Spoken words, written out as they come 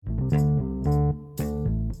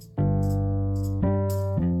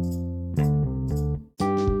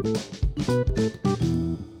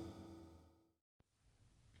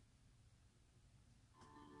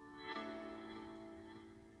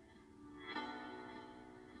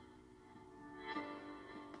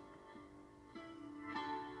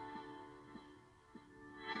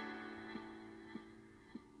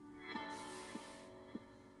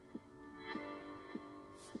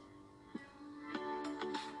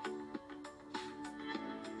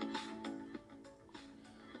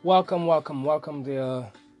Welcome,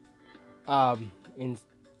 dear in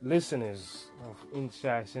listeners of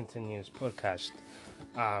Inside Center News podcast.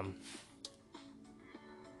 Um,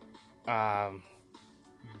 um,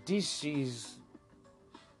 this is,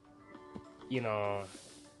 you know,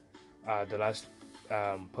 the last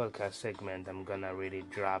podcast segment I'm gonna really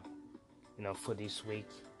drop, for this week,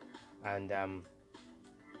 and I'm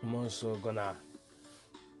also gonna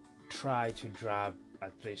try to drop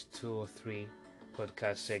at least 2 or 3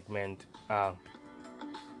 podcast segment a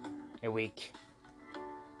week.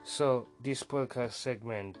 So this podcast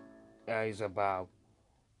segment is about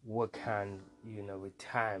what kind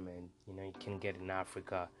retirement you can get in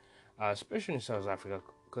Africa, especially in South Africa,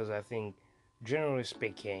 because I think generally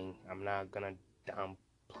speaking, I'm not gonna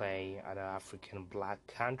downplay other African black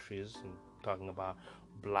countries. I'm talking about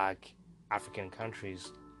black African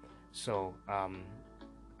countries. So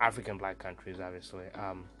African black countries, obviously.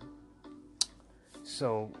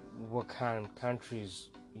 So what kind of countries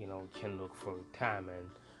can look for retirement?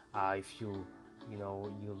 If you're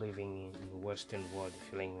living in the Western world,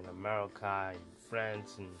 if you're living in America, in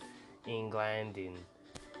France, in England, in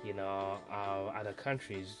other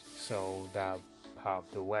countries, so that part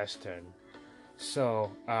of the Western.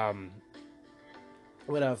 So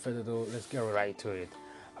without further ado, let's get right to it.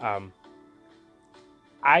 Um,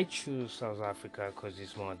 I choose South Africa because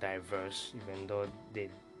it's more diverse, even though they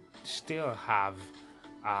still have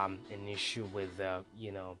an issue with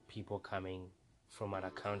people coming from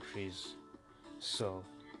other countries. So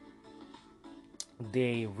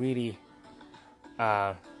they really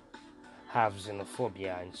uh, have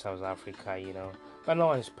xenophobia in South Africa, but no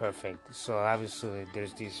one is perfect. So obviously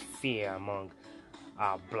there's this fear among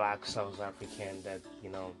black South African that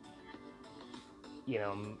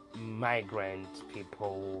migrant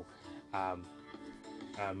people um,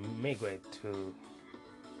 migrate to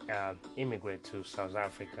immigrate to South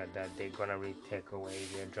Africa, that they're gonna really take away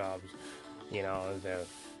their jobs, their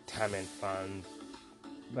retirement funds.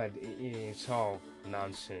 But it's all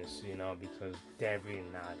nonsense, because they're really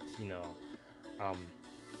not, Um,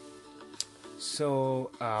 so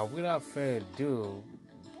without further ado,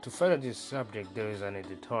 to further this subject, there is an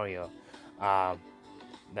editorial uh,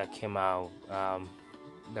 that came out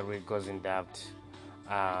that really goes in depth,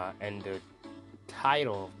 and the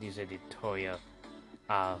title of this editorial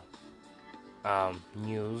uh,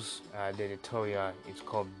 news. The editorial is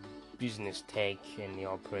called Business Tech, and it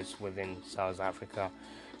operates within South Africa.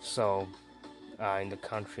 So, in the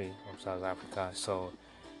country of South Africa. So,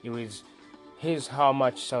 it reads, here's how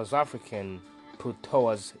much South African put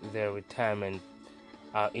towards their retirement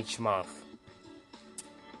each month.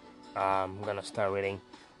 I'm gonna start reading.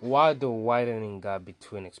 While the widening gap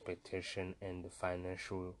between expectation and the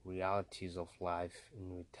financial realities of life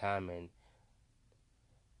in retirement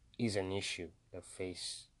is an issue that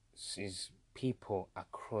faces people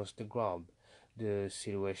across the globe, the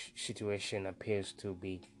situation appears to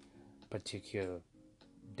be particular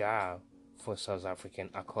dire for South African,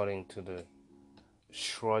 according to the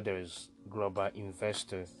Schroders Global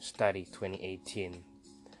Investor Study 2018.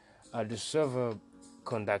 The survey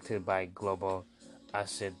conducted by global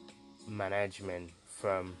asset management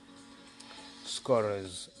firm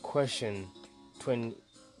Scholars questioned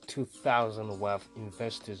 22,000 wealth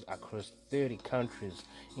investors across 30 countries,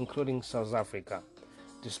 including South Africa.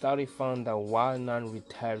 The study found that while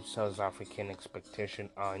non-retired South African expectations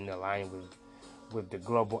are in line with the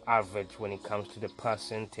global average when it comes to the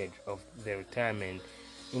percentage of their retirement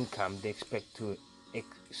income they expect to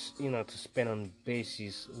spend on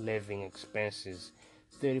basis living expenses,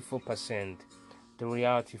 34%. The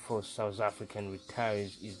reality for South African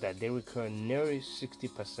retirees is that they require nearly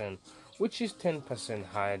 60%, which is 10%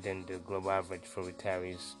 higher than the global average for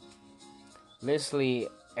retirees. Leslie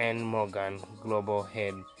Ann Morgan, global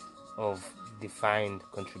head of defined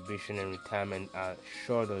contribution and retirement at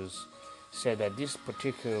Schroders, said that this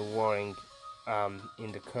particular worrying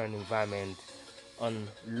in the current environment on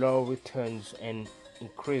low returns and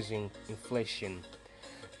increasing inflation.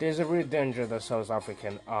 There's a real danger that South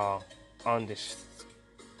Africans are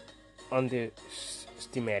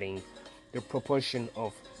underestimating the proportion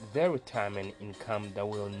of their retirement income that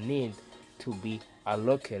will need to be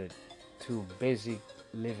allocated to basic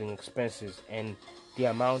living expenses and the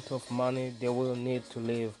amount of money they will need to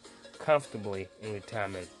live comfortably in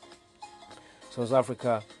retirement. South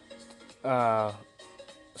Africa, uh,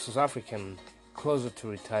 South African closer to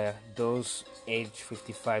retire, those age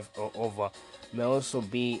 55 or over, may also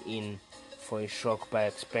be in for a shock by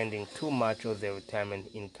expending too much of their retirement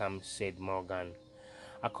income, said Morgan.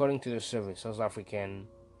 According to the survey, South African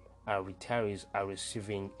retirees are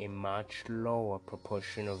receiving a much lower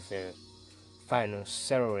proportion of their final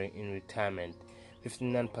salary in retirement,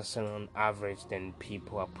 59% on average, than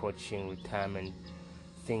people approaching retirement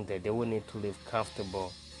think that they will need to live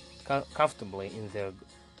comfortably in their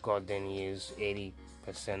golden years,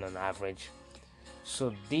 80% on average.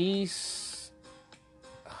 So this,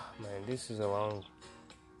 man, this is a long,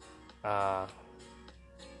 uh,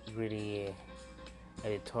 really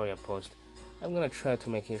editorial post. I'm gonna try to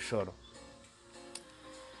make it shorter.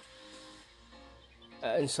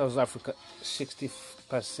 In South Africa,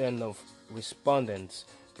 60% of respondents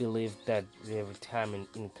believe that their retirement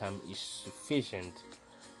income is sufficient,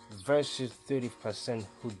 versus 30%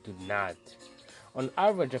 who do not. On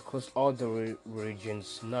average, across all the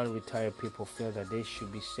regions, non-retired people feel that they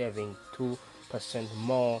should be saving 2%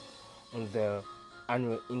 more on their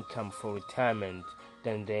annual income for retirement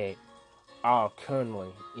than they are currently,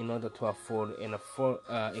 in order to afford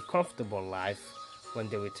a comfortable life when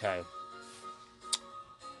they retire.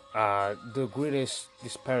 The greatest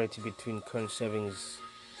disparity between current savings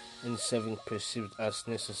and savings perceived as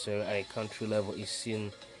necessary at a country level is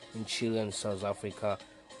seen in Chile and South Africa,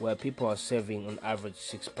 where people are saving on average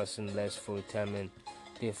 6% less for retirement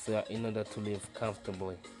they feel in order to live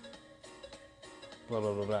comfortably. Blah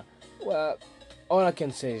blah blah blah. Well, all I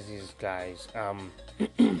can say is this, guys.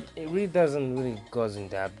 It really doesn't really goes in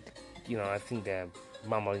depth. I think they're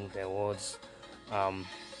mumbling their words. Um,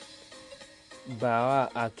 but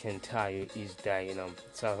what I can tell you is that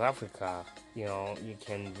South Africa, you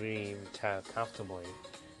can really retire comfortably.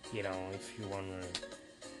 If you want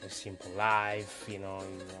a simple life, you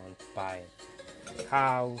want to buy a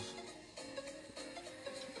house,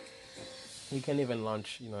 you can even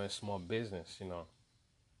launch, a small business,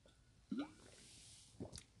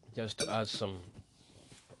 just to add some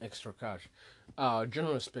extra cash.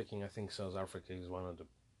 Generally speaking, I think South Africa is one of the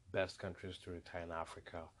best countries to retire in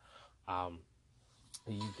Africa. Um,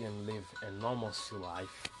 you can live a normalcy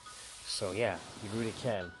life. So yeah, you really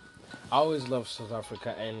can. I always love South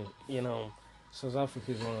Africa, and South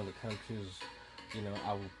Africa is one of the countries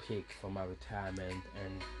I will pick for my retirement,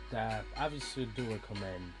 and that obviously do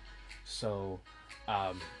recommend. So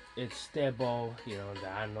it's stable. There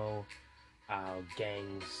are no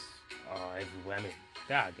gangs everywhere. I mean,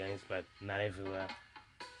 there are gangs, but not everywhere.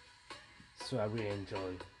 So I really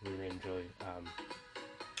enjoy.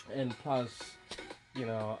 And plus,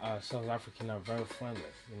 South African are very friendly.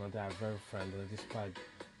 They are very friendly, despite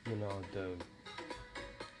the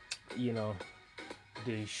you know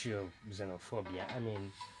the issue of xenophobia. I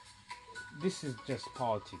mean, this is just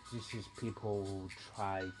politics. This is people who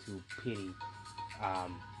try to pity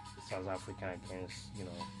um, South Africa against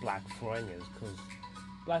black foreigners, because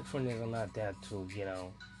black foreigners are not there to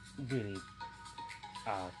really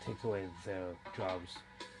take away their jobs.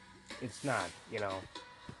 It's not.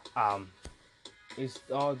 Um, it's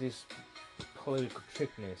all this political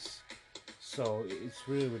trickness. So it's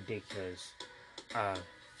really ridiculous. Uh,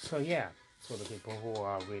 so yeah, for the people who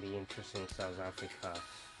are really interested in South Africa,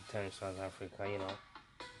 returning South Africa,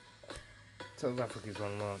 South Africa is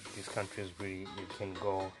one of these countries where you can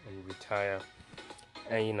go and retire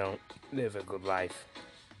and live a good life,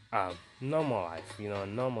 normal life,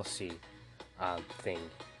 normalcy thing.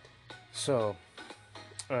 So,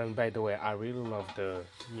 and by the way, I really love the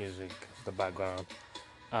music, the background.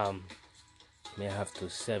 Um, May have to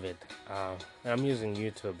save it. I'm using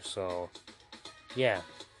YouTube, so yeah.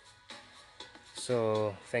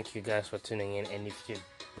 So thank you guys for tuning in. And if you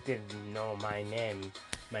didn't know my name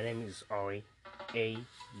is Ori,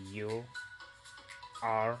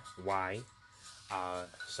 Aury.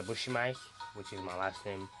 Sabushi Mike, which is my last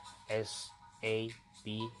name, SABUSHIMIKE.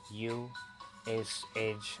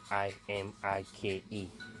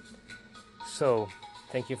 So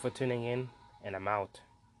thank you for tuning in, and I'm out.